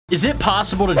Is it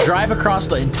possible to drive across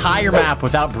the entire map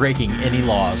without breaking any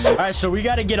laws? All right, so we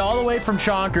got to get all the way from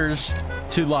Chonkers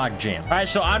to Logjam. All right,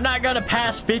 so I'm not going to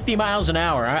pass 50 miles an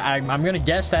hour. I'm going to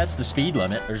guess that's the speed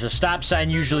limit. There's a stop sign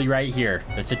usually right here.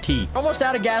 It's a T. Almost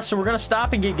out of gas, so we're going to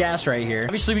stop and get gas right here.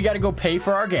 Obviously, we got to go pay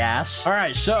for our gas. All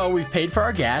right, so we've paid for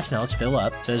our gas. Now let's fill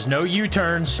up. It says no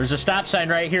U-turns. There's a stop sign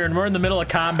right here, and we're in the middle of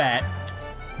combat.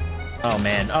 Oh,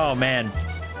 man. Oh, man.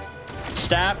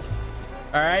 Stop.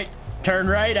 All right. Turn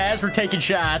right as we're taking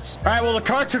shots. All right, well, the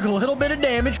car took a little bit of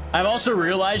damage. I've also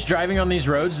realized driving on these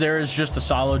roads, there is just a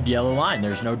solid yellow line.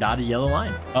 There's no dotted yellow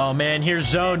line. Oh, man, here's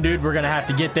zone, dude. We're going to have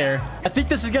to get there. I think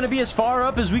this is going to be as far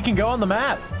up as we can go on the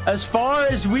map. As far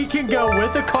as we can go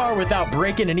with a car without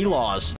breaking any laws.